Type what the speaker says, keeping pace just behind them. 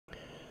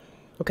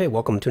Okay,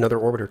 welcome to another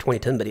Orbiter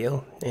 2010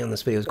 video, and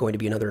this video is going to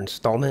be another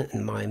installment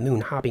in my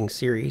moon hopping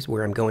series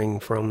where I'm going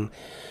from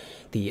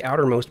the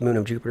outermost moon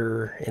of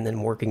Jupiter and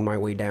then working my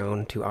way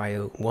down to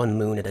Io one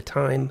moon at a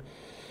time.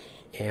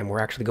 And we're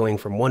actually going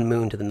from one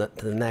moon to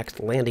the next,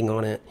 landing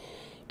on it,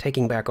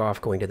 taking back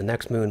off, going to the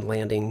next moon,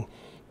 landing,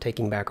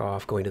 taking back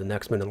off, going to the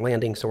next moon and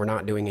landing. So we're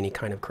not doing any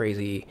kind of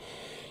crazy,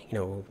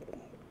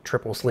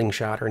 triple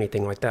slingshot or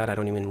anything like that. I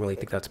don't even really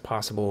think that's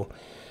possible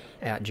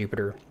at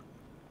Jupiter.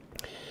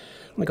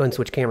 Let me go ahead and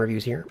switch camera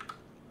views here.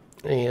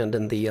 And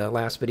in the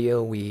last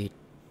video,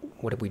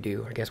 what did we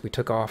do? I guess we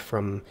took off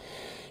from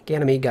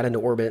Ganymede, got into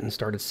orbit, and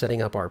started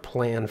setting up our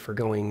plan for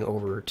going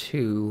over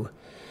to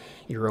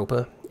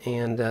Europa.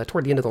 And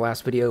toward the end of the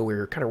last video, we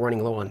were kind of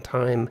running low on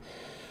time.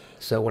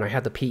 So when I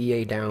had the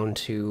PEA down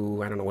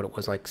to, I don't know what it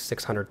was, like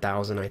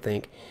 600,000, I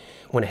think,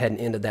 went ahead and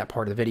ended that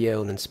part of the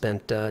video and then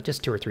spent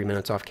just 2 or 3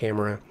 minutes off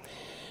camera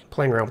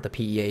playing around with the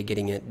PEA,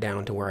 getting it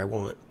down to where I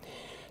want.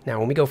 Now,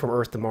 when we go from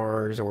Earth to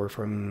Mars, or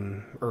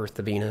from Earth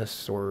to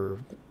Venus, or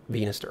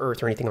Venus to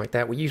Earth, or anything like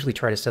that, we usually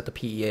try to set the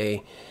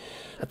PEA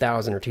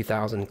 1,000 or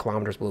 2,000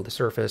 kilometers below the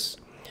surface.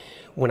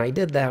 When I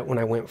did that, when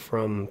I went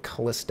from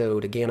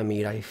Callisto to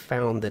Ganymede, I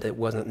found that it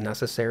wasn't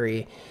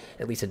necessary.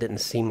 At least it didn't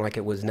seem like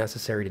it was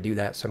necessary to do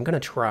that. So I'm going to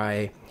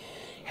try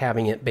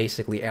having it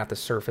basically at the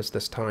surface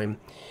this time.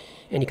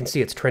 And you can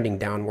see it's trending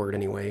downward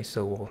anyway,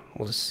 so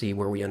we'll just see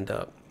where we end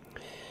up.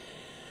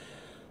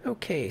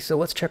 Okay, so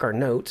let's check our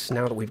notes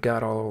now that we've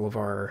got all of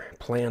our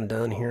plan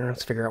done here.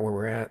 Let's figure out where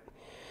we're at.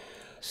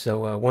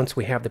 So once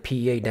we have the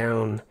PEA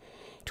down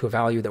to a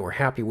value that we're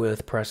happy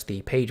with, press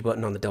the page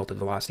button on the Delta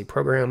Velocity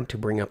program to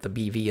bring up the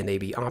BV and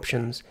AB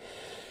options.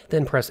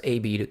 Then press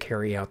AB to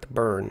carry out the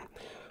burn.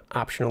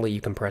 Optionally, you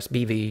can press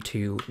BV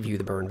to view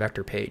the burn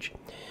vector page.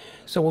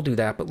 So we'll do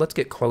that, but let's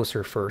get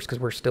closer first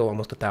because we're still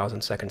almost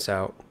 1,000 seconds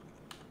out.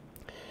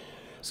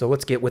 So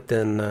let's get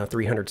within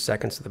 300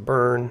 seconds of the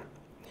burn.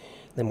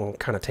 Then we'll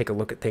kind of take a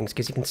look at things,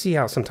 because you can see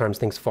how sometimes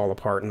things fall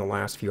apart in the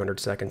last few hundred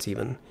seconds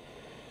even.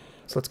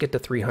 So let's get to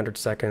 300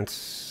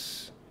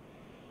 seconds,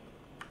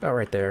 about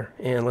right there.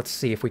 And let's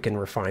see if we can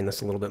refine this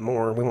a little bit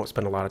more. We won't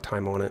spend a lot of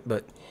time on it,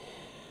 but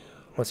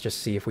let's just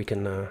see if we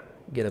can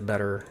get a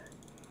better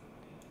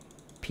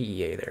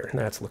PEA there.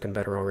 That's looking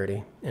better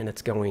already. And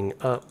it's going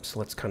up, so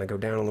let's kind of go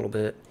down a little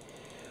bit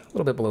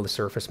below the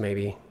surface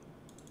maybe.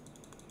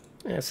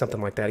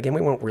 Something like that. Again,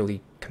 we won't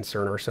really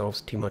concern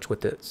ourselves too much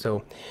with it.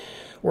 So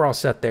we're all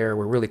set there.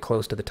 We're really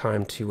close to the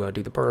time to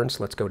do the burn,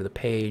 so let's go to the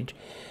page,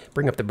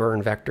 bring up the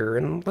burn vector,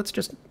 and let's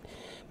just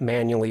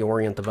manually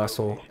orient the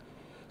vessel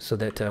so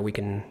that we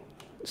can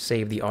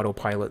save the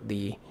autopilot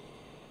the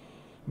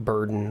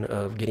burden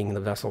of getting the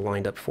vessel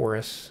lined up for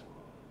us.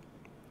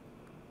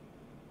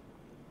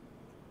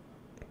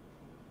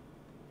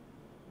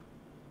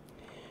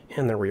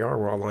 And there we are.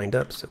 We're all lined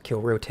up, so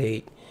kill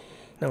rotate.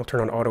 Now we'll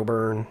turn on auto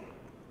burn.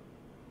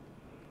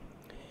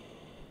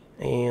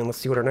 And let's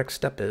see what our next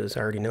step is.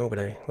 I already know, but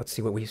let's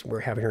see what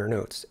we're having in our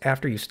notes.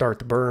 After you start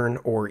the burn,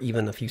 or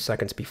even a few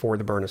seconds before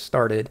the burn is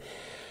started,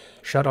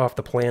 shut off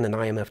the plan in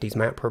IMFD's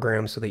map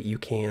program so that you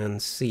can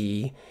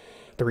see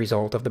the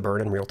result of the burn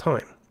in real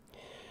time.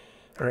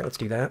 All right, let's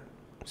do that.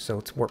 So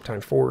it's warp time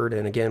forward,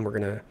 and again, we're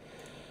going to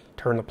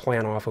turn the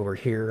plan off over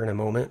here in a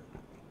moment.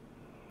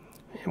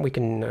 And we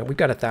can, we've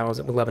got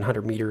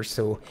 1,100 meters,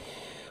 so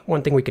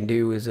one thing we can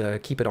do is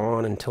keep it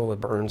on until the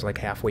burn's like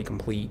halfway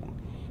complete.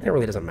 And it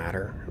really doesn't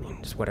matter. I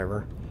mean, just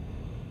whatever.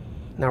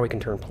 Now we can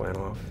turn plan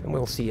off, and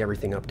we'll see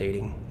everything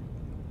updating.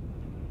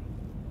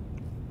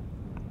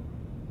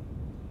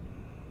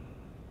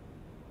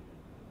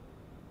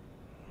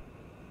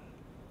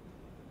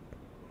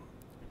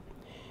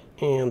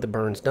 And the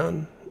burn's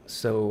done.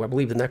 So I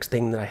believe the next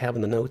thing that I have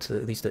in the notes,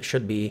 at least it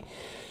should be,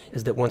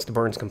 is that once the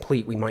burn's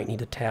complete, we might need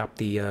to tap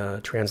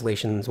the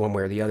translations one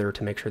way or the other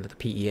to make sure that the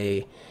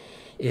PEA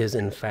is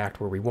in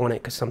fact where we want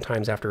it, because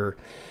sometimes after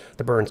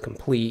the burn's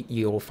complete,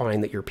 you'll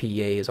find that your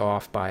PEA is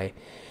off by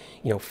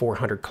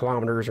 400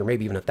 kilometers or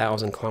maybe even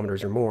 1,000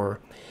 kilometers or more,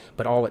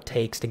 but all it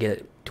takes to get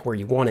it to where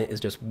you want it is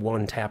just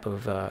one tap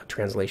of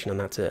translation, and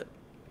that's it.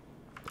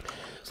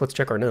 So let's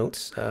check our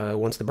notes.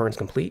 Once the burn's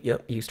complete,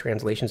 yep, use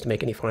translations to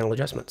make any final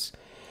adjustments.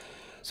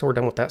 So we're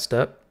done with that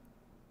step.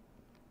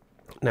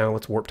 Now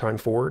let's warp time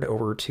forward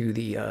over to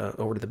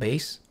the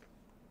base.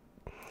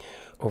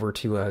 Over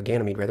to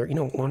Ganymede, rather.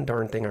 One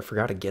darn thing I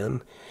forgot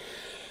again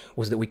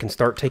was that we can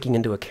start taking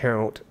into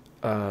account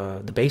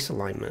the base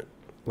alignment,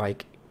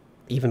 like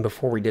even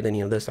before we did any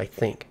of this, I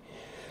think.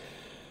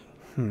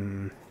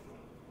 Yeah,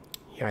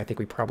 I think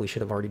we probably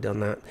should have already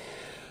done that.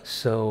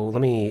 So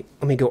let me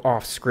go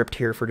off script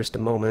here for just a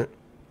moment.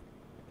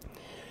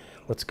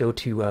 Let's go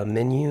to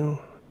menu,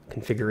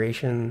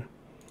 configuration,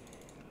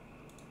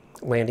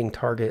 landing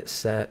target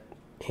set,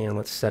 and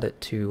let's set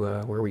it to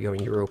where are we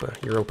going?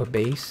 Europa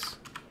base.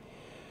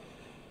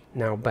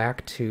 Now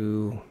back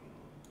to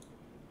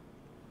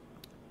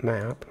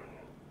map,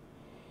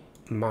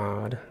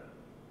 mod.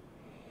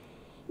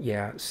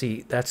 Yeah,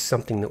 see, that's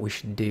something that we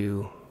should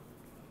do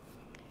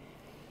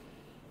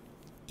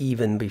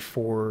even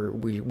before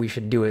we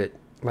should do it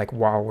like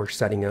while we're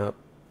setting up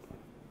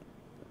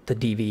the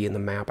DV in the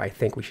map, I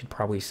think we should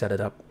probably set it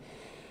up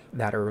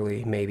that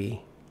early,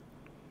 maybe.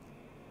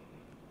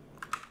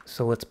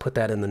 So let's put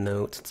that in the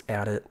notes. Let's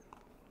add it.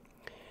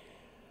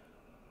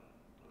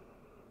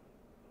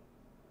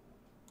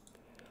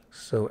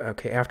 So,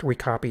 okay, after we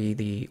copy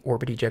the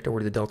orbit eject over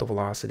to the delta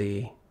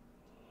velocity,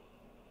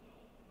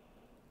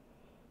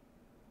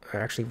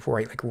 actually,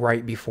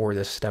 right before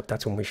this step,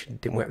 that's when we should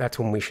do. That's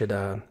when we should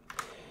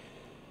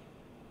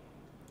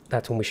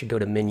go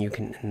to menu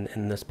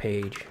in this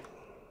page.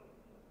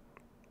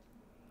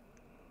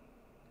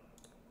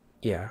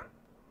 Yeah,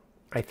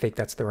 I think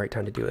that's the right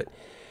time to do it.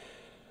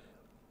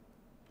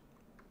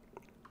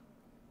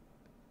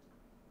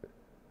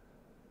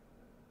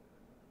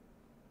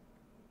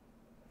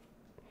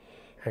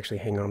 Actually,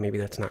 hang on, maybe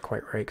that's not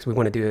quite right, because we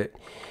want to do it.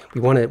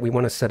 We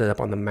want to set it up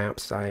on the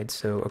map side.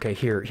 So, okay,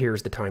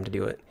 here's the time to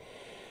do it.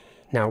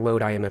 Now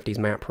load IMFD's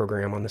map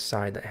program on the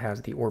side that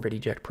has the orbit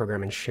eject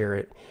program and share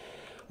it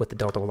with the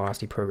delta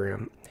velocity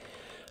program.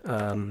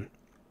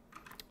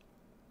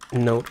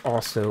 Note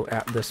also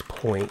at this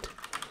point,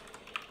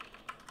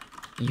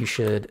 you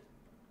should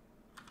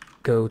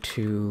go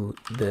to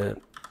the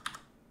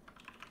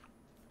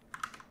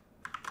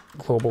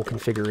global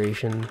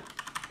configuration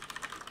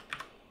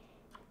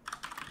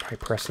by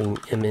pressing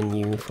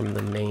menu from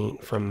the main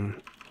from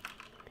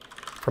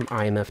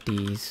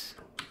IMFD's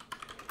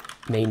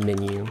main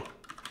menu.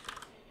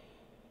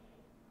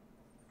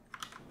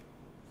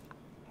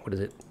 What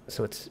is it?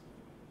 So it's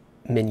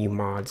menu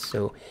mods.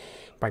 So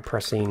by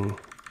pressing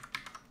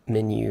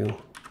menu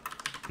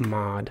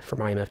mod from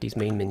IMFD's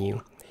main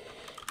menu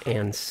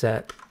and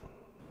set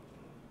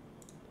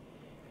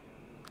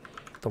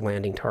the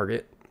landing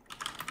target,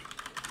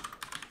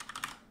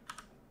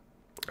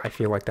 I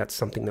feel like that's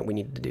something that we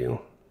need to do.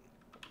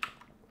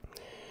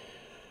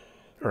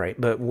 All right,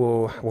 but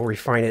we'll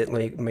refine it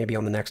like maybe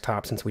on the next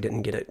hop since we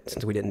didn't do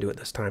it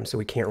this time, so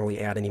we can't really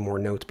add any more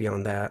notes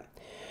beyond that.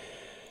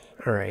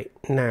 All right,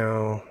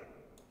 now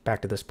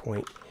back to this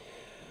point.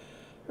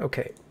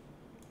 Okay,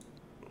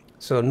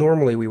 so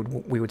normally we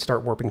would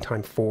start warping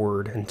time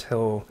forward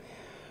until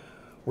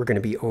we're going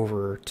to be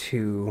over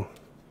to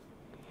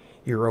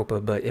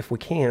Europa, but if we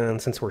can,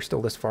 since we're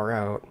still this far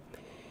out,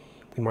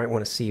 we might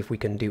want to see if we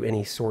can do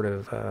any sort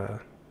of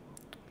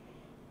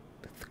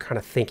kind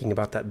of thinking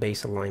about that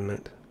base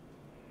alignment.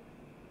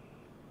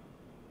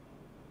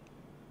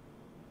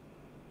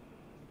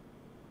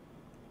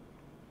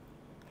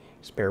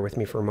 Just bear with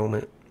me for a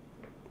moment.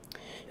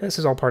 And this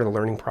is all part of the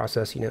learning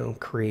process, you know,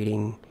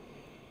 creating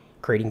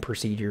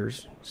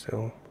procedures.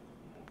 So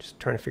just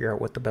trying to figure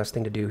out what the best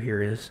thing to do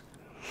here is.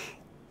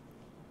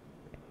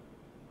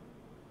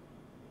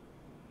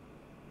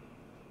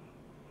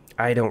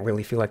 I don't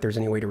really feel like there's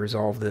any way to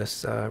resolve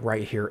this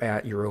right here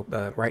at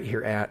Europa, right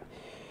here at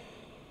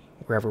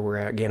wherever we're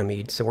at,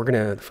 Ganymede. So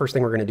the first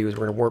thing we're gonna do is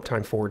we're gonna warp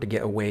time forward to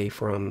get away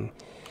from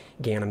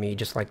Ganymede,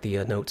 just like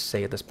the notes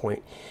say at this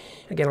point.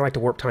 Again, I like to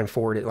warp time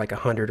forward at like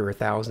 100 or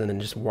 1,000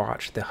 and just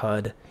watch the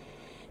HUD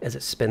as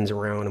it spins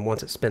around. And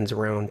once it spins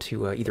around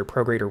to either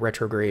prograde or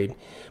retrograde,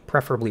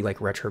 preferably like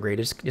retrograde,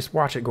 just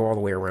watch it go all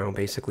the way around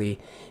basically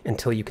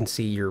until you can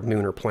see your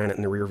moon or planet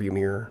in the rearview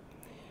mirror,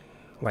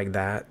 like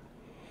that.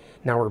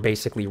 Now we're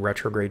basically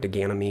retrograde to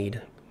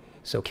Ganymede,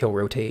 so kill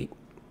rotate.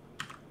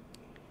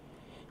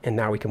 And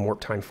now we can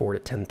warp time forward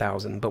at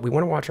 10,000. But we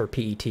want to watch our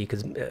PET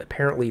because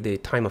apparently the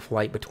time of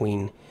flight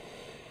between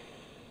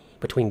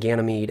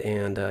Ganymede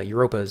and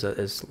Europa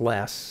is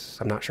less.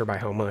 I'm not sure by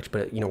how much,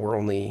 but we're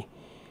only,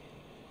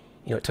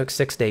 it took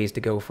 6 days to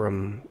go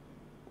from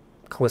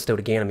Callisto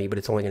to Ganymede, but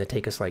it's only going to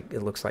take us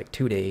it looks like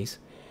 2 days,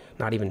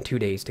 not even 2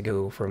 days to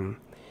go from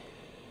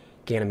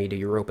Ganymede to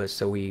Europa.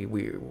 So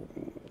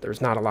there's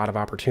not a lot of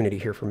opportunity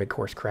here for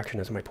mid-course correction,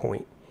 is my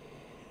point.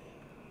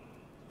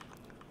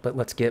 But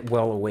let's get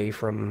well away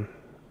from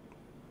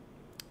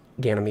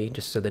Ganymede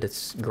just so that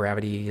its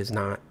gravity is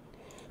not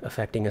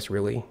affecting us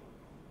really.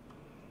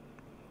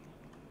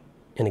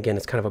 And again,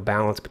 it's kind of a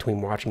balance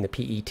between watching the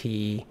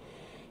PET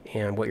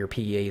and what your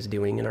PEA is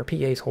doing. And our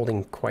PEA is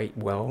holding quite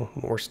well.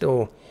 We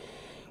still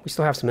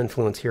have some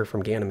influence here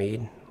from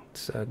Ganymede.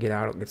 Let's get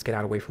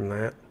out away from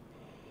that.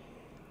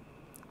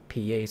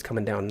 PEA is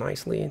coming down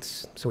nicely.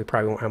 So we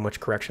probably won't have much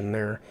correction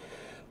there.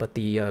 But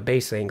the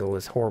base angle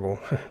is horrible.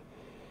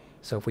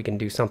 So if we can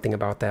do something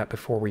about that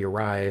before we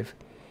arrive,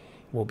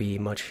 we'll be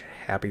much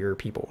happier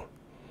people.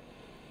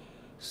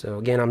 So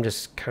again, I'm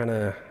just kind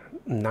of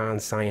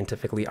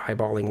non-scientifically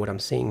eyeballing what I'm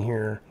seeing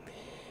here.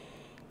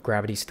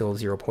 Gravity's still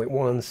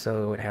 0.1,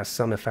 so it has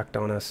some effect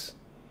on us.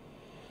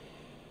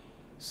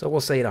 So we'll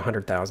say at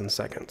 100,000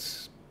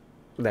 seconds.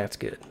 That's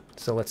good.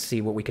 So let's see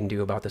what we can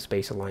do about this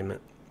base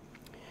alignment.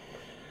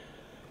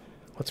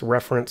 Let's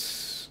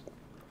reference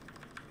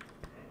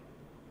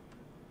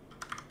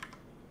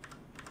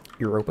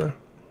Europa.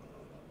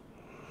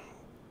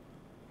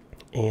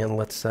 And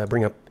let's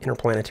bring up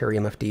interplanetary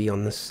MFD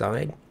on this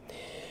side.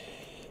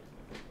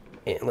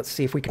 And let's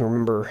see if we can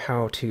remember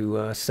how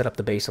to set up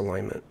the base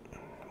alignment.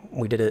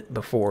 We did it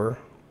before.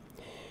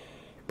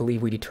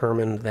 believe we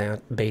determined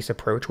that base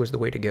approach was the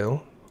way to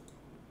go.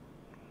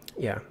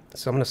 Yeah,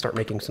 so I'm going to start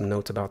making some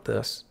notes about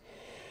this.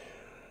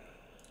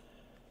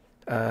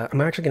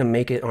 I'm actually going to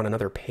make it on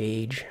another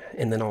page,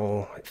 and then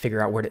I'll figure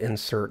out where to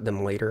insert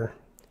them later.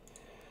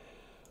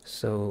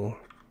 So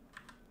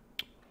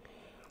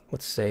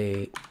let's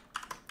say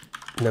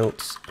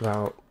notes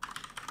about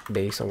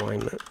base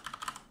alignment.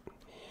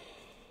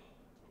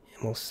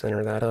 And we'll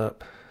center that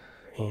up,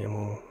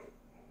 and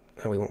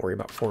we won't worry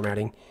about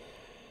formatting.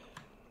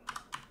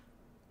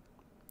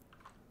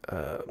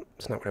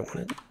 It's not what I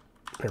wanted.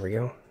 There we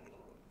go.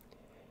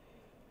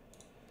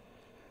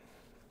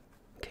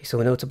 Okay, so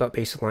the notes about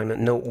base alignment,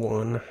 note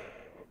 1.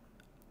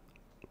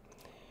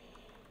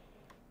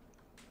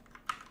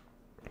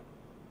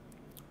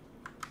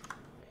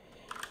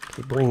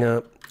 Okay, bring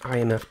up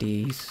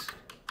IMFD's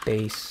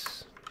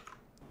base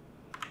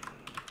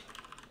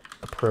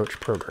approach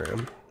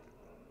program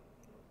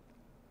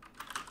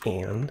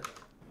and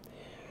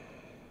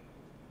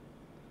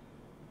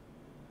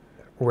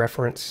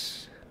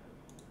reference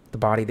the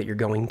body that you're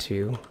going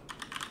to.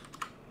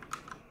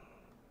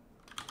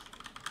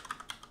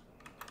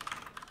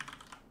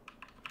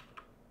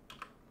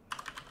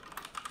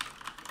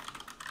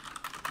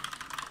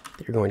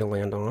 That you're going to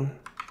land on.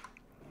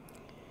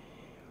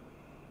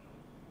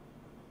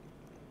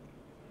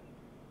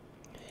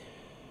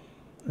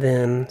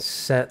 Then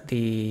set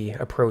the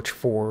approach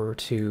 4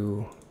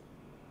 to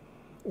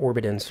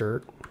orbit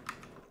insert.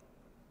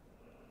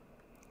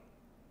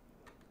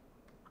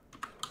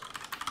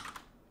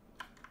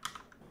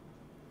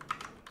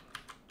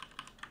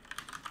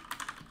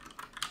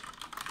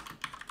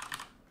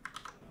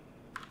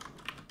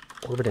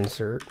 Orbit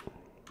insert.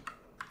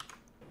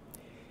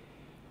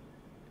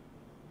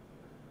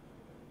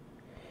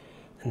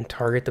 And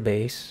target the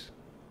base,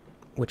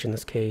 which in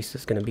this case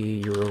is going to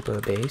be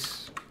Europa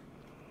base.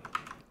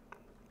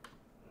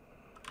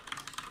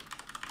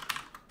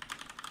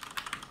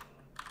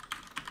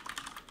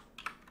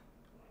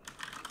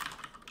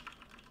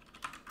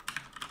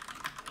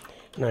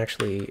 And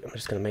actually, I'm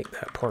just going to make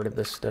that part of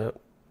this step.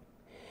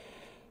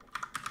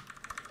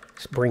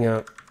 Just bring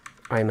up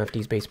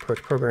IMFD's base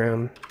approach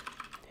program,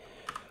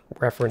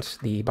 reference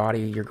the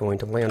body you're going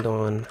to land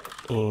on,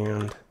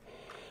 and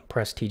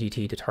press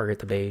TGT to target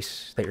the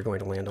base that you're going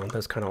to land on.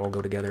 Those kind of all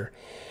go together.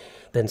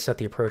 Then set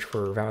the approach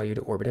for value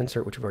to orbit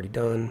insert, which we've already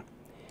done.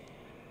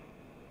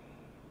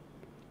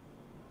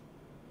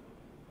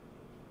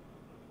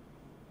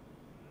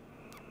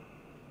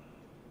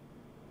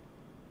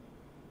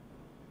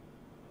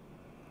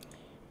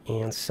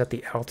 And set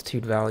the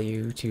altitude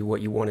value to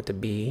what you want it to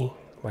be,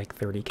 like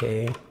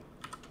 30K.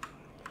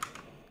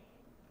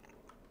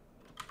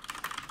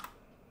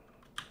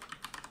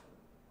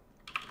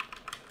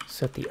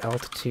 Set the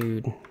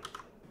altitude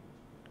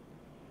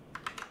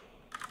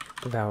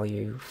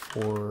value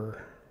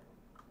for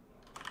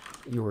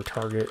your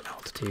target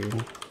altitude,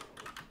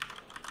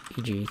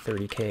 e.g.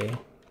 30K.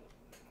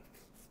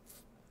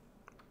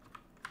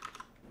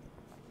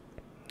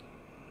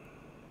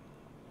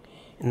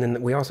 And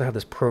then we also have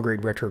this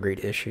prograde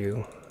retrograde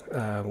issue.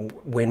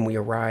 When we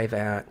arrive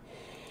at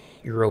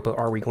Europa,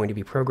 are we going to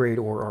be prograde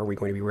or are we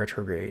going to be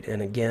retrograde?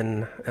 And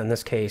again, in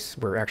this case,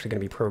 we're actually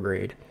going to be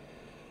prograde.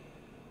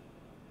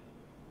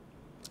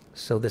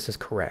 So this is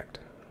correct.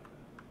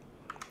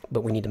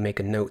 But we need to make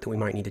a note that we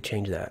might need to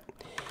change that.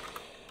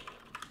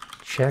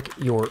 Check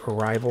your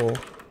arrival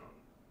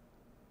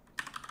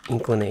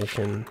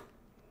inclination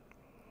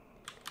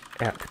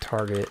at the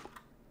target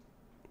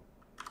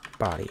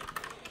body.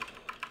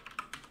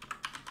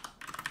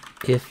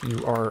 If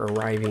you are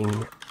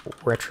arriving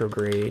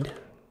retrograde,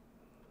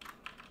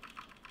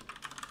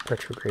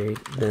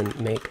 then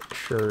make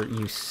sure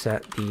you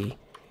set the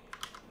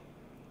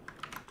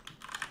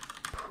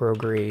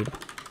prograde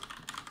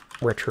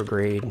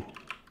retrograde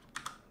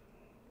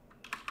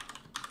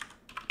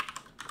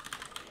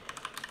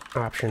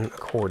option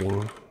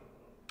according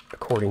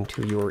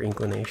to your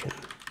inclination.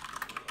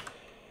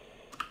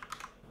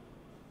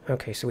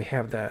 Okay, so we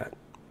have that.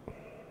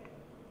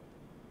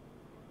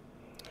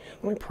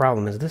 The only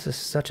problem is this is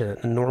such an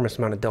enormous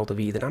amount of delta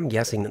V that I'm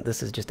guessing that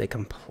this is just a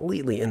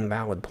completely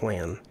invalid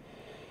plan.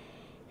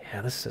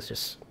 Yeah, this is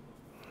just...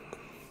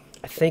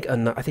 I think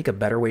a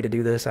better way to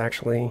do this,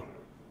 actually,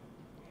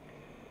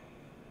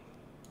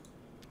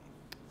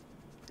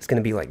 is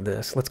going to be like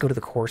this. Let's go to the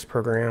course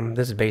program.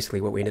 This is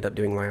basically what we ended up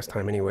doing last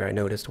time anyway, I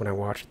noticed when I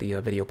watched the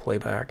video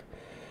playback.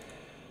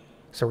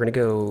 So we're going to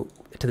go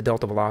to the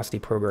delta velocity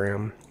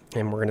program,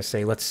 and we're going to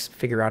say, let's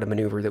figure out a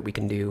maneuver that we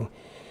can do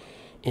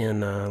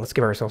in, let's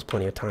give ourselves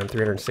plenty of time,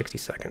 360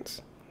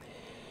 seconds.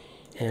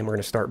 And we're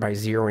going to start by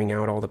zeroing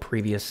out all the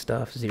previous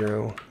stuff.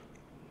 0,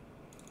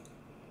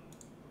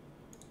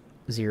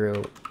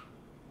 0,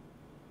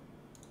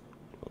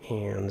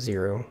 and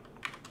 0.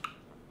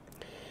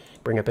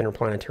 Bring up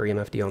interplanetary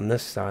IMFD on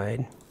this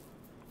side.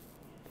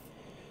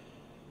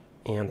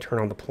 And turn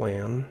on the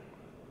plan.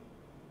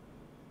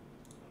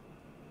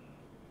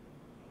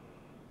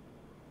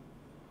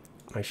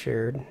 Am I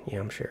shared? Yeah,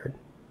 I'm shared.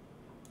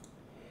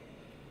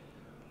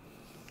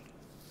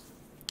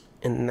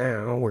 And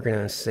now we're going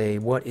to say,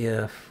 what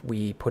if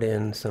we put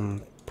in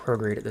some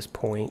prograde at this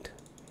point?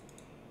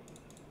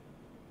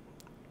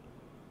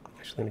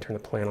 Actually, let me turn the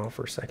plan off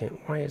for a second.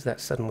 Why is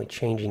that suddenly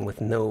changing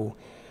with no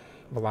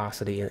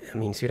velocity? I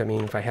mean, see what I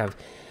mean? If I have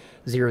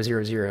 0,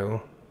 0,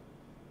 0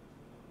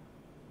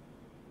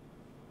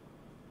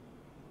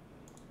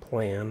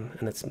 plan,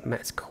 and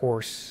it's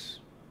course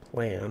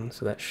plan,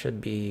 so that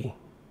should be,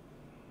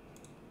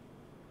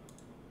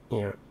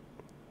 yeah.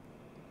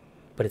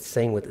 But it's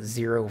saying with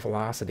 0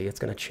 velocity, it's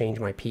going to change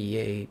my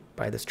PEA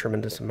by this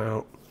tremendous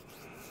amount.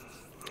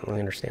 I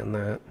understand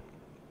that.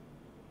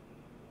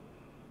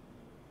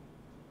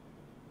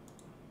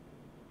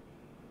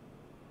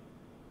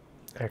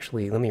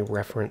 Actually, let me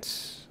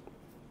reference.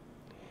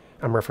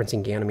 I'm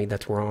referencing Ganymede.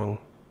 That's wrong.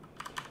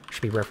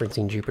 Should be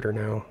referencing Jupiter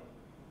now.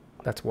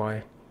 That's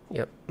why.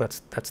 Yep,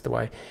 that's the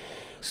why.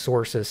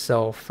 Source is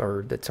self,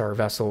 or that's our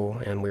vessel,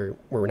 and we're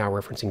now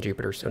referencing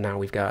Jupiter. So now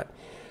we've got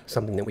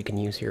something that we can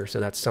use here.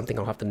 So that's something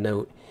I'll have to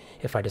note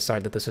if I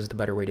decide that this is the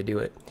better way to do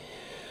it.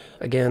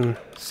 Again,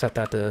 set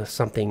that to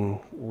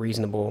something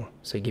reasonable,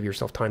 so you give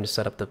yourself time to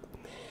set up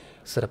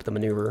the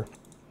maneuver.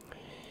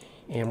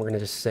 And we're going to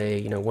just say,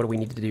 you know, what do we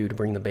need to do to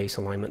bring the base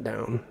alignment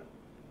down?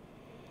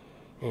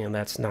 And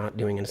that's not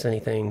doing us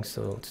anything,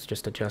 so let's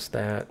just adjust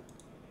that.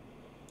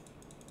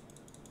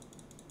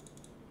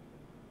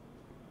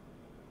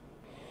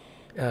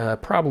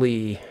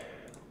 Probably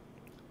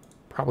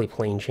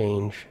plane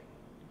change.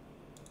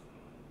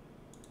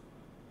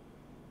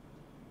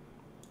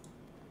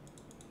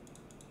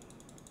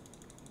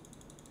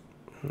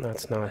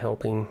 That's not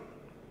helping.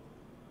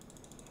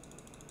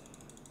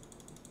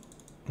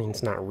 I mean,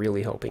 it's not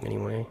really helping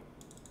anyway.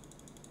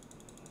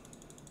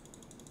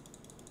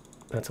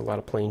 That's a lot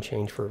of plane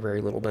change for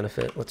very little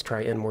benefit. Let's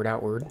try inward,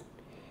 outward.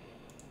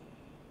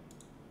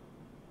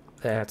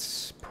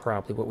 That's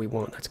probably what we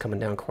want. That's coming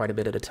down quite a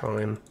bit at a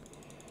time.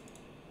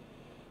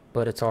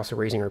 But it's also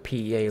raising our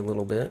PEA a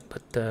little bit,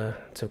 but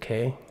it's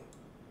okay.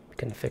 We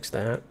can fix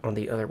that on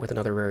the other with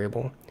another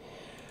variable.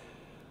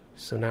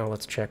 So now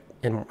let's check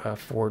in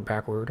forward,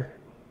 backward.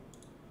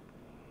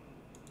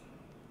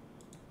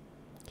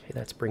 Okay,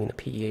 that's bringing the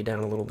PEA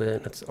down a little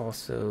bit. That's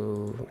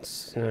also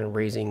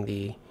raising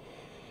the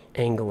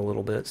angle a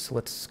little bit. So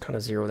let's kind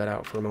of zero that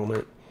out for a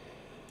moment.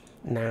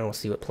 Now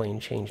see what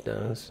plane change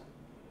does.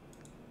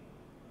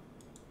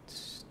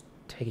 It's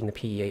taking the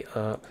PEA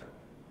up,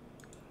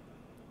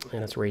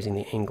 and it's raising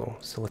the angle.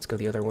 So let's go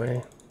the other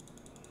way.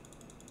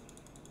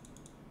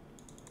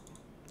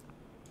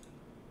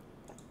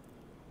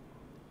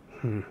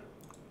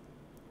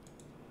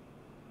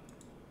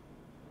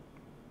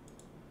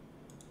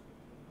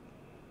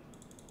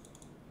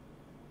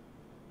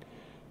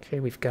 Okay,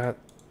 we've got,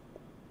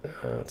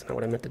 that's not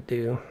what I meant to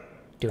do.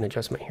 Do an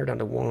adjustment here down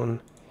to 1.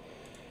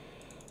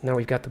 Now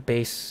we've got the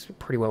base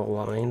pretty well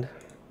aligned.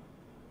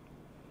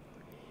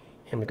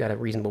 And we've got a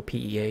reasonable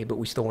PEA, but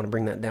we still want to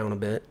bring that down a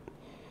bit.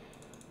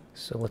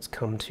 So let's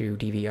come to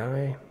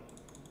DVI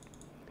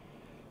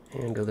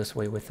and go this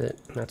way with it.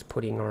 And that's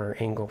putting our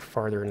angle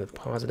farther into the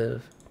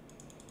positive.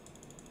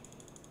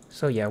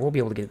 So yeah, we'll be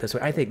able to get it this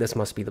way. I think this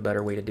must be the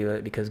better way to do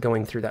it, because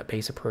going through that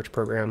base approach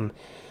program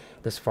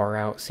this far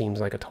out seems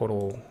like a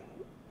total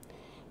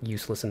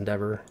useless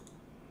endeavor.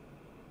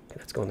 Okay,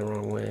 that's going the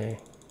wrong way.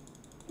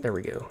 There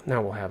we go.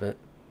 Now we'll have it.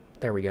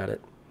 There, we got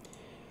it.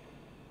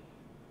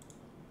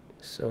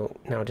 So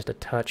now just a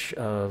touch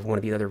of one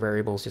of the other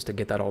variables just to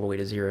get that all the way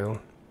to 0.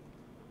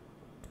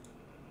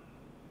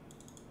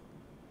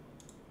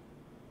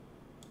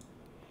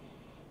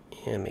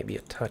 And maybe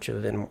a touch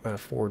of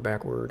forward,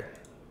 backward.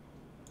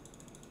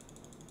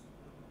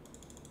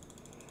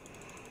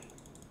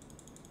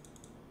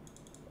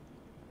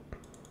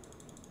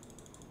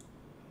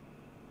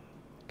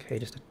 Okay,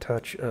 just a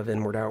touch of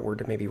inward, outward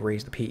to maybe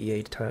raise the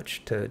PEA a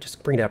touch to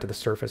just bring it out to the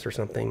surface or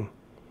something.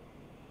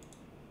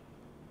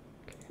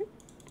 Okay.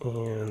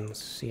 And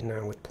let's see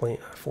now with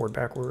forward,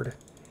 backward.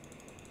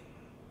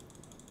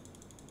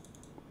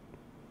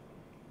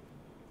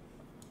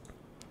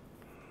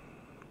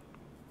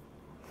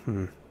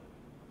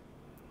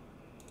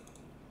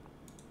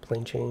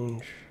 Plane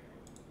change.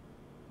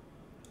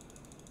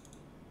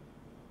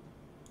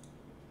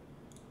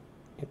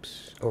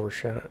 Oops,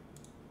 overshot.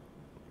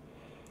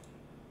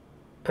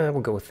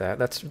 We'll go with that.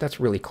 That's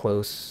really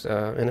close,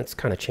 and it's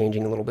kind of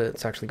changing a little bit.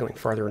 It's actually going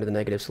farther into the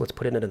negative, so let's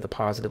put it into the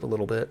positive a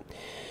little bit.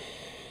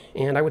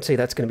 And I would say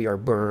that's going to be our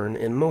burn,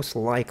 and most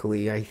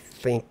likely I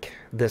think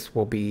this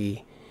will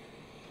be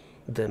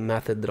the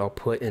method that I'll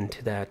put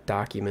into that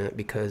document,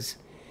 because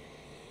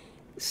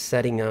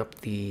setting up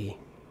the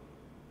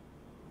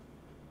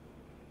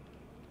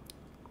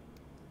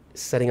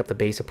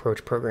base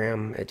approach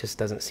program, it just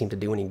doesn't seem to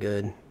do any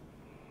good.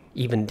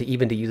 Even to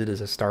use it as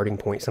a starting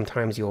point.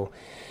 Sometimes you'll,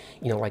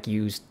 like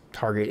use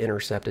target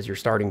intercept as your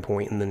starting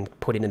point and then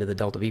put it into the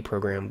delta V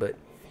program, but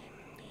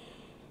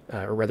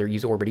or rather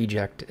use orbit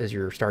eject as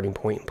your starting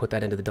point and put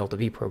that into the delta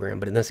V program.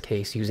 But in this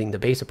case, using the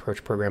base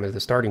approach program as the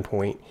starting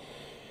point,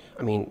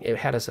 I mean, it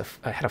had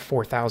a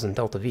 4,000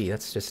 delta V.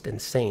 That's just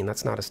insane.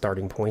 That's not a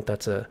starting point.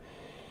 That's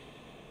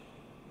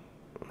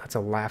That's a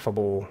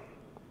laughable...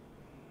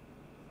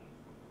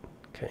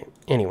 Okay,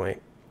 anyway.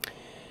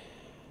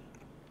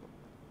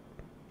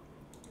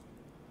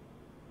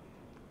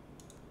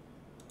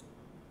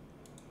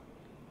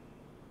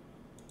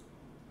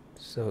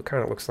 So it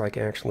kind of looks like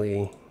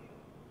actually...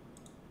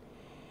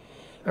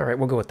 Alright,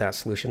 we'll go with that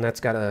solution. That's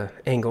got an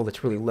angle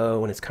that's really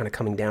low, and it's kind of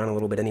coming down a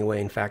little bit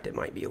anyway. In fact, it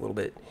might be a little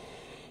bit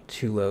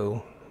too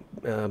low,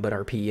 but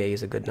our PEA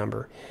is a good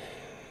number.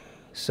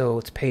 So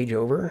let's page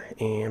over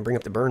and bring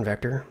up the burn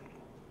vector.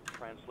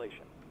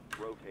 Translation,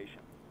 rotation.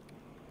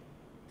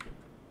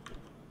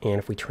 And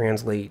if we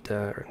translate,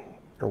 or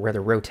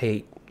rather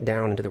rotate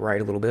down and to the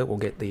right a little bit, we'll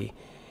get the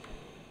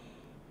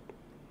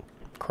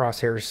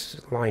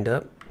crosshairs lined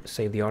up,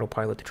 save the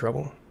autopilot the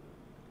trouble.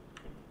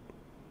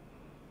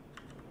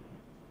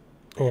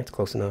 And it's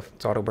close enough.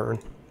 It's auto burn.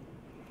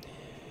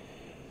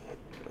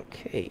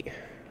 Okay.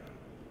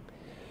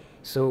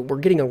 So we're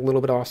getting a little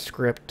bit off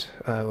script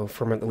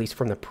from at least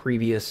from the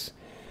previous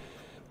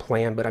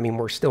plan, but I mean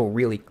we're still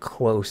really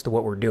close to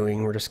what we're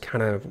doing. We're just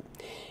kind of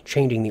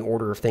changing the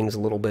order of things a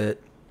little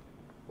bit.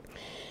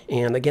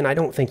 And again, I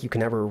don't think you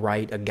can ever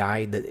write a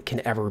guide that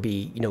can ever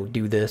be, you know,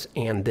 do this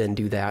and then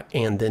do that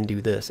and then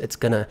do this. It's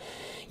gonna,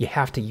 you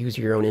have to use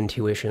your own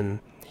intuition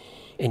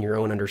and your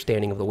own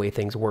understanding of the way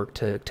things work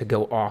to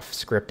go off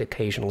script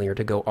occasionally or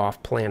to go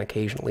off plan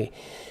occasionally.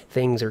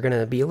 Things are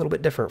gonna be a little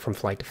bit different from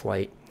flight to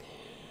flight.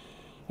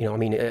 You know, I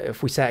mean,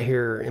 if we sat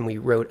here and we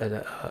wrote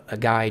a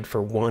guide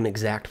for one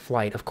exact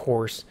flight, of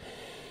course,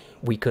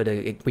 we could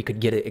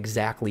get it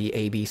exactly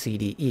A, B, C,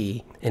 D,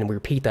 E, and we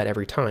repeat that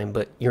every time,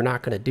 but you're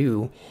not going to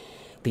do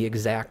the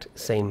exact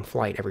same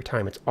flight every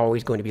time. It's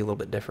always going to be a little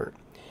bit different.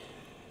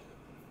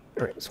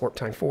 All right, so warp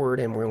time forward,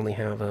 and we only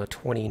have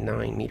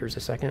 29 meters a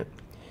second.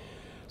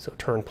 So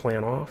turn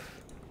plan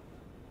off.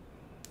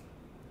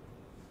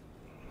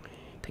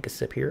 Take a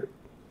sip here.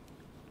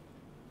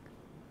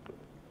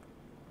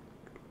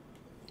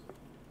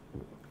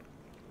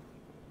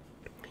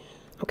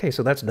 Okay,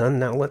 so that's done.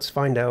 Now let's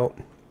find out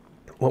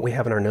what we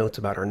have in our notes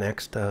about our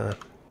next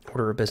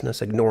order of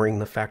business, ignoring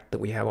the fact that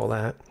we have all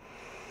that.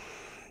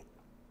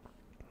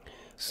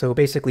 So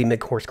basically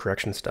mid-course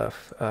correction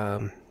stuff.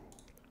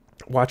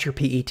 Watch your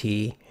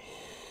PET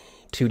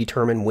to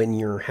determine when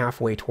you're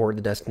halfway toward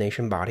the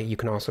destination body. You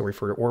can also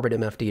refer to orbit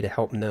MFD to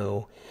help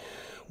know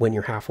when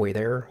you're halfway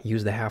there.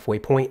 Use the halfway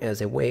point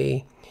as a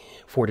way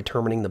for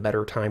determining the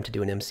better time to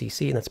do an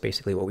MCC, and that's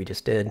basically what we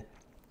just did.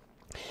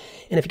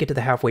 And if you get to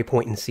the halfway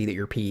point and see that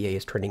your PEA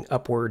is trending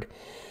upward,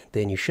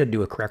 then you should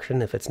do a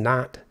correction. If it's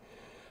not,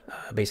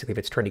 basically if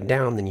it's trending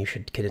down, then you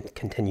should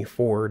continue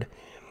forward,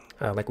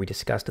 like we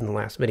discussed in the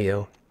last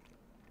video.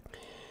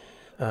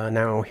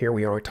 Now here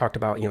we already talked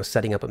about, you know,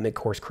 setting up a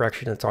mid-course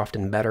correction. It's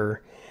often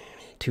better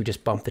to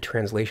just bump the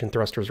translation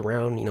thrusters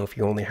around. You know, if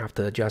you only have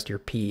to adjust your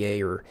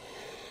PEA or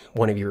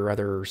one of your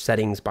other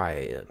settings by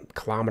a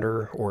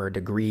kilometer or a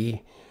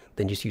degree,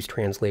 then just use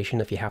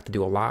translation. If you have to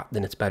do a lot,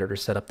 then it's better to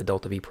set up the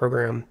Delta V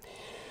program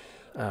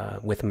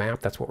with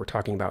map. That's what we're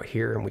talking about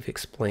here, and we've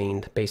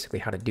explained basically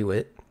how to do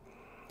it.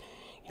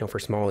 You know, for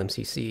small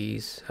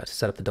MCCs, to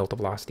set up the delta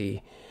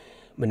velocity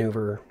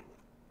maneuver,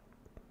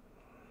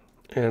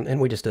 and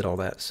we just did all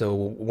that. So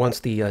once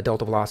the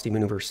delta velocity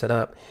maneuver is set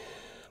up,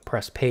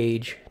 press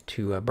page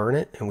to burn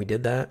it, and we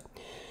did that.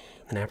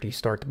 And after you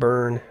start the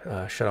burn,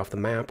 shut off the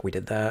map. We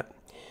did that.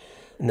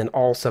 And then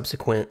all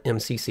subsequent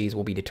MCCs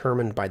will be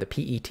determined by the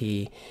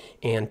PET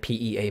and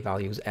PEA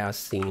values as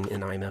seen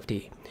in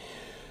IMFD.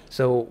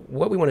 So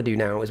what we want to do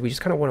now is we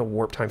just kind of want to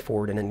warp time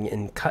forward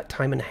and cut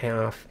time in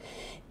half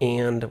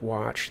and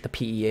watch the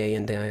PEA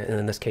and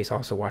in this case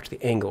also watch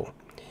the angle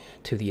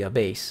to the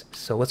base.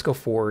 So let's go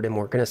forward, and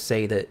we're going to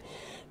say that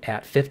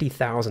at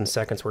 50,000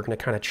 seconds we're going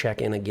to kind of check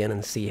in again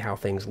and see how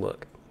things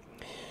look.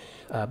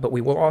 But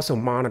we will also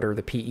monitor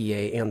the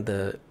PEA and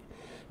the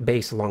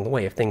base along the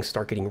way. If things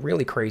start getting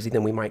really crazy,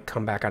 then we might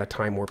come back out of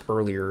time warp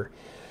earlier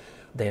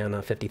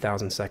than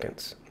 50,000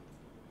 seconds.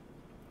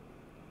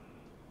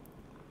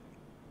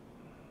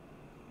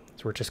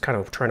 So we're just kind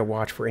of trying to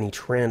watch for any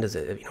trend. Is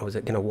it, you know, is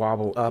it going to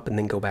wobble up and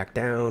then go back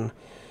down?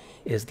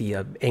 Is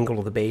the angle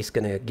of the base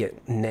going to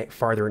get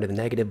farther into the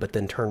negative but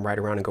then turn right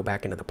around and go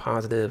back into the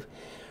positive?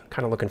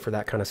 Kind of looking for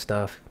that kind of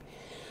stuff.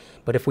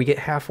 But if we get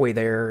halfway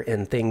there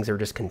and things are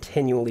just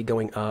continually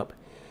going up,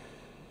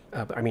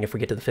 I mean, if we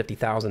get to the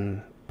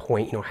 50,000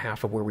 point, you know,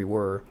 half of where we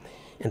were,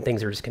 and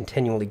things are just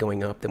continually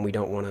going up, then we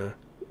don't want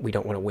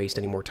to waste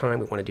any more time.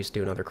 We want to just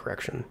do another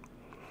correction.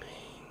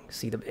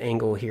 See, the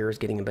angle here is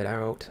getting a bit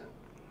out,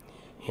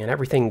 and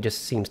everything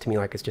just seems to me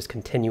like it's just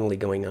continually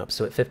going up.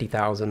 So at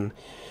 50,000,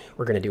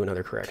 we're going to do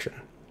another correction.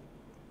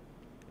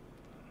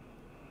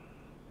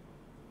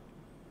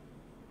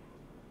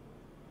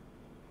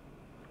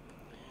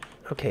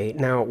 Okay,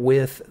 now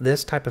with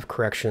this type of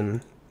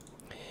correction,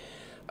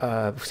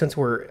 since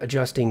we're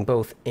adjusting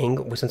both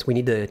angle, since we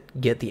need to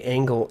get the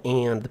angle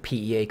and the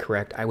PEA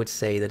correct, I would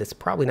say that it's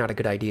probably not a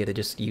good idea to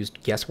just use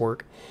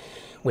guesswork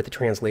with the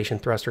translation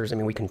thrusters. I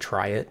mean, we can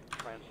try it,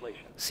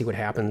 see what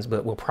happens,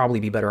 but we'll probably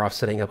be better off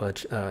setting up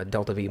a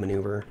delta V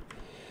maneuver.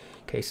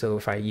 Okay, so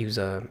if I use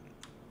a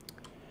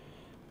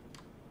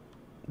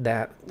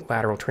that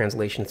lateral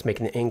translation, it's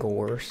making the angle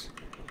worse.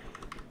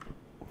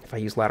 If I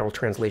use lateral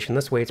translation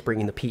this way, it's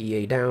bringing the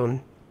PEA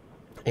down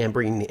and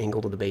bringing the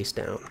angle to the base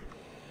down.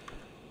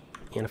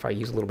 And if I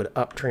use a little bit of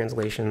up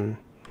translation,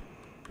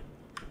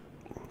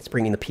 it's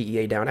bringing the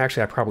PEA down.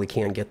 Actually, I probably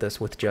can get this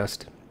with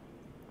just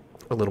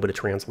a little bit of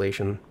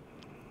translation,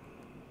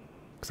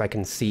 because I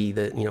can see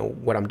that, you know,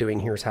 what I'm doing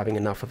here is having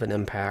enough of an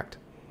impact.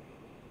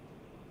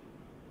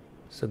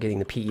 So getting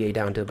the PEA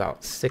down to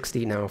about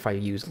 60. Now if I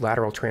use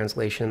lateral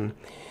translation,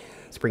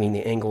 it's bringing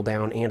the angle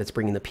down and it's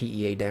bringing the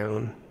PEA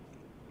down.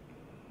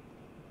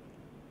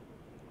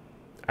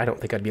 I don't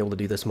think I'd be able to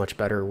do this much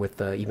better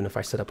with even if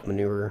I set up a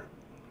maneuver.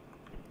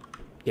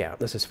 Yeah,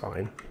 this is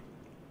fine.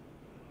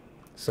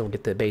 So we'll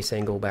get the base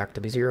angle back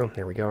to 0.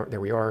 There we go. There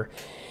we are.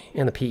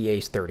 And the PEA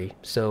is 30.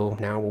 So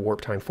now we'll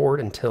warp time forward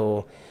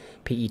until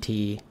PET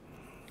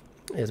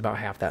is about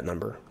half that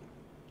number.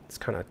 Let's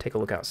kind of take a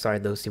look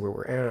outside though, see where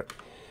we're at.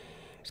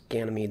 There's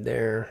Ganymede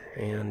there,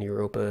 and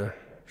Europa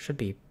should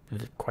be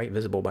quite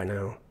visible by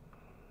now.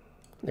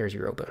 There's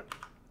Europa.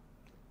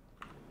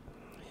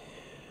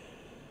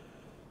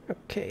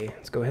 Okay,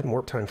 let's go ahead and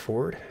warp time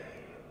forward.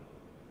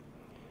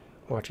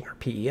 Watching our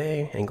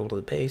PEA, angle to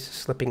the base,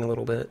 slipping a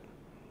little bit.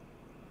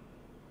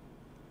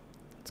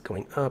 It's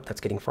going up, that's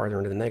getting farther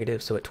into the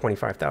negative, so at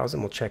 25,000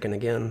 we'll check in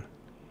again.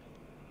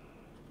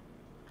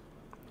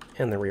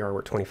 And there we are, we're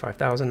at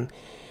 25,000.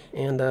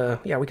 And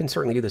yeah, we can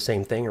certainly do the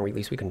same thing, or at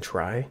least we can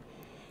try.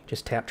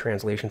 Just tap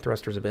translation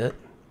thrusters a bit.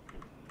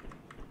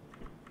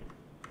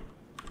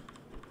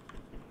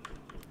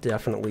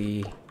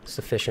 Definitely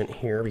sufficient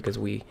here because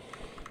we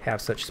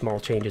have such small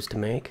changes to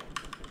make.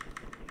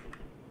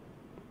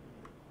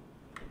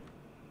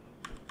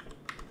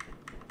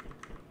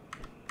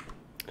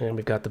 And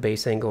we've got the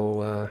base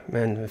angle,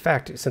 and in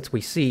fact, since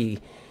we see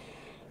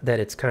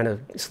that it's kind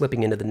of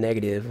slipping into the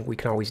negative, we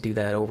can always do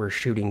that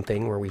overshooting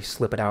thing where we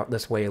slip it out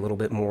this way a little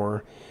bit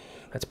more.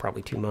 That's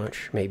probably too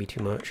much, maybe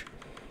too much.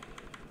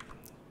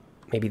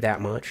 Maybe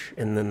that much,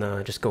 and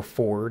then just go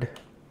forward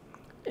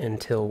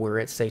until we're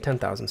at, say,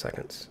 10,000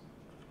 seconds.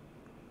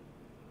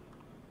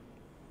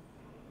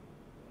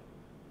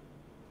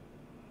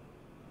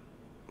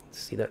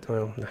 See that?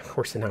 Well, of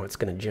course, now it's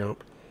going to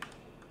jump.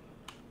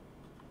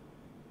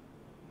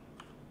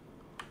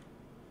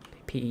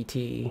 PET.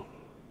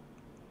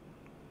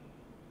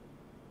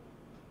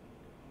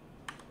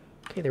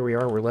 Okay, there we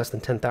are. We're less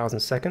than 10,000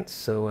 seconds,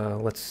 so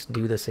let's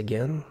do this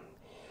again.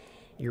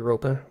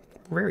 Europa.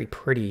 Very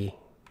pretty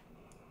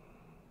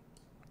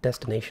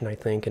destination, I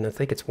think, and I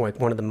think it's like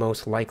one of the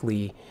most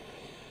likely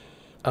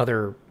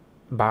other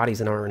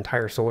bodies in our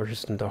entire solar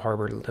system to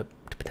harbor, to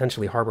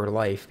potentially harbor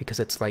life,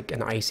 because it's like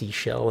an icy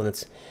shell, and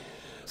it's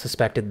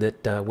suspected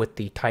that with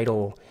the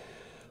tidal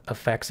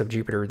effects of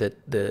Jupiter, that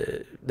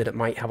it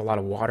might have a lot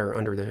of water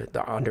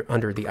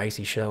under the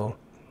icy shell.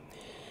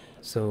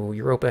 So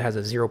Europa has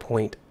a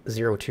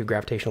 0.02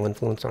 gravitational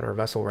influence on our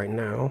vessel right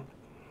now.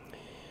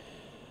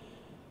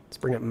 Let's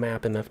bring up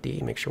map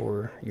IMFD, make sure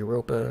we're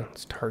Europa.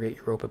 Let's target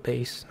Europa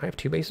base. I have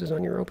 2 bases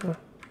on Europa.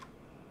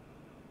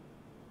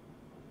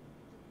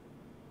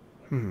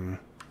 I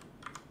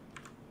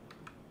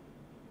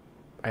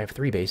have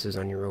 3 bases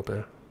on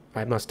Europa.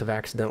 I must have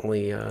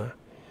accidentally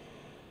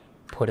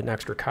put an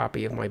extra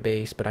copy of my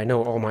base, but I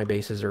know all my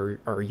bases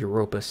are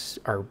Europa's,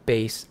 are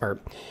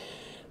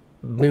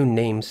moon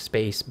name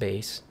space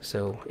base,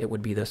 so it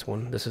would be this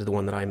one. This is the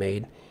one that I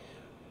made.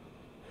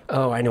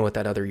 Oh, I know what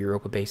that other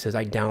Europa base is.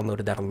 I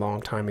downloaded that a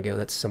long time ago.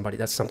 That's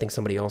something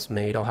somebody else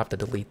made. I'll have to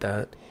delete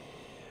that.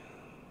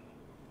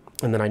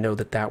 And then I know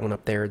that that one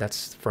up there,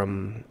 that's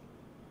from,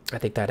 I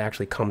think that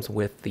actually comes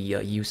with the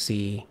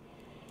UC,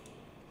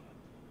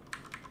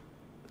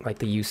 like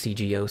the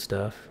UCGO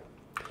stuff.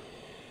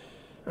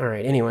 All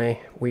right,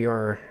 anyway, we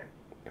have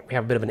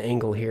a bit of an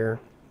angle here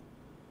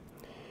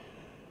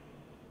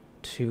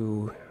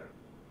to,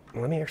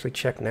 let me actually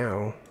check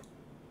now.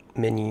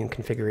 Menu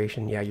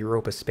configuration, yeah,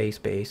 Europa space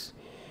base,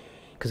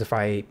 because if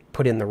I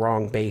put in the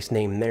wrong base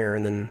name there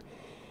and then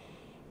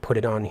put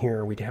it on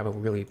here, we'd have a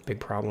really big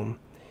problem.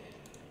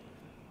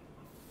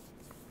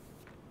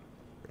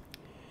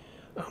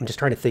 I'm just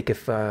trying to think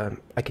if I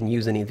can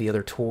use any of the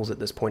other tools at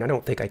this point. I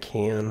don't think I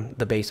can.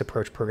 The base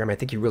approach program, I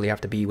think you really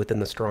have to be within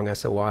the strong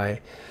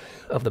SOI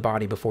of the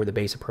body before the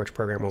base approach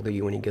program will do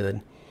you any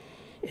good.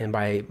 And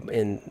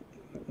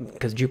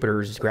because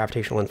Jupiter's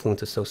gravitational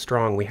influence is so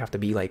strong, we have to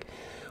be like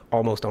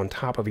almost on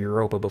top of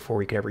Europa before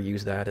we could ever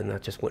use that, and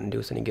that just wouldn't do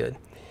us any good.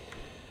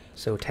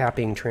 So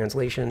tapping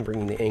translation,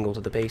 bringing the angle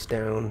to the base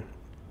down.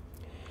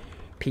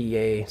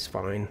 PEA is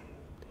fine.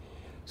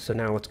 So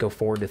now let's go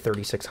forward to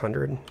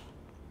 3600.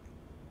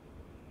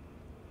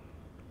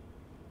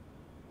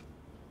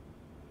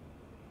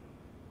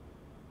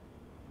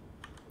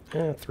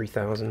 Eh,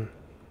 3000.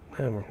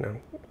 We're kind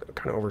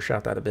of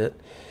overshot that a bit.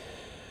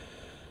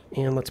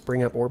 And let's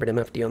bring up orbit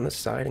MFD on this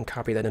side and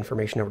copy that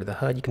information over to the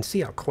HUD. You can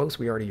see how close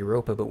we are to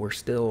Europa, but we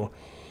still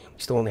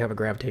only have a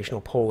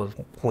gravitational pull of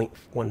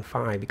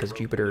 0.15 because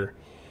Jupiter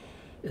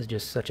is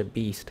just such a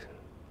beast.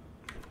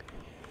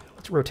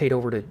 Let's rotate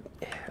over to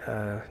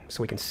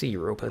so we can see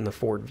Europa in the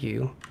forward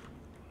view.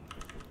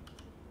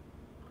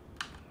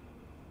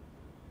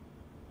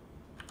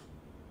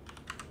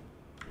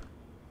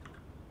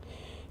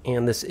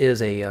 And this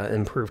is a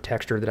improved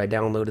texture that I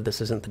downloaded.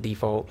 This isn't the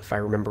default. If I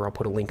remember, I'll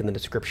put a link in the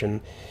description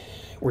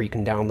where you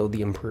can download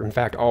the improved. In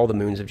fact, all the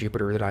moons of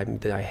Jupiter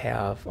that I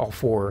have, all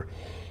 4,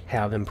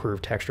 have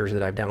improved textures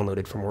that I've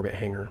downloaded from Orbit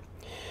Hangar.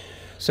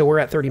 So we're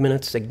at 30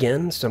 minutes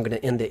again, so I'm going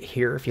to end it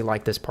here. If you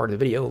like this part of the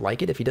video,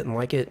 like it. If you didn't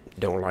like it,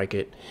 don't like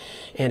it.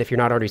 And if you're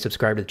not already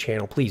subscribed to the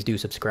channel, please do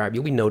subscribe.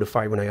 You'll be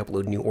notified when I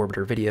upload new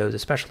Orbiter videos,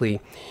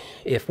 especially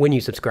if when you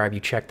subscribe,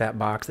 you check that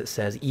box that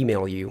says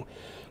email you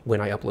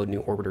when I upload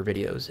new Orbiter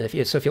videos.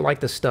 If you like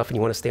this stuff and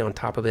you want to stay on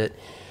top of it,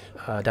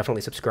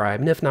 definitely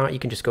subscribe. And if not, you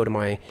can just go to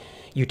my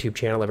YouTube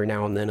channel every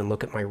now and then and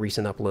look at my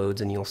recent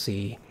uploads, and you'll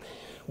see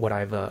what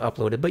I've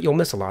uploaded. But you'll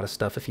miss a lot of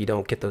stuff if you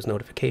don't get those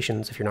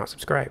notifications if you're not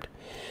subscribed.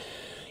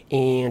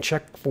 And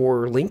check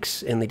for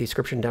links in the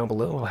description down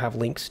below. I'll have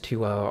links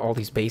to all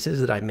these bases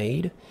that I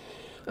made.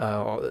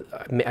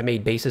 I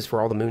made bases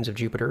for all the moons of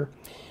Jupiter,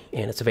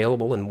 and it's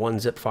available in one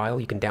zip file.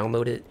 You can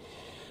download it,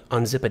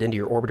 unzip it into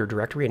your Orbiter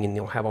directory, and then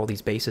you'll have all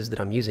these bases that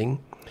I'm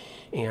using.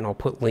 And I'll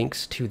put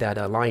links to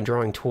that line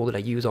drawing tool that I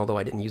use, although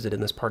I didn't use it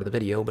in this part of the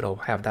video, but I'll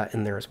have that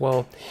in there as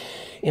well.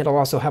 And I'll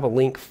also have a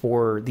link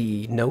for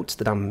the notes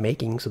that I'm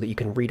making so that you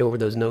can read over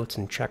those notes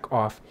and check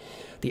off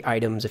the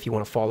items if you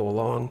want to follow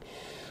along.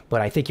 But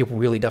I think you'll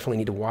really definitely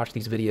need to watch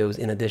these videos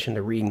in addition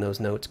to reading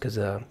those notes, because,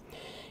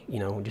 you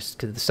know, just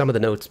because some of the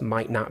notes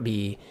might not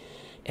be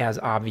as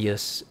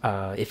obvious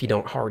if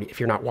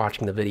you're not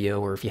watching the video,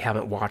 or if you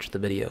haven't watched the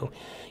video.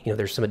 You know,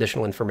 there's some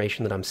additional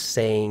information that I'm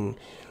saying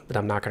that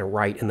I'm not going to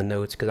write in the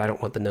notes, because I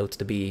don't want the notes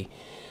to be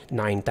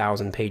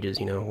 9,000 pages.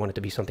 You know, I want it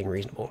to be something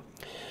reasonable.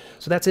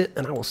 So that's it,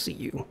 and I will see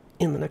you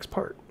in the next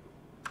part.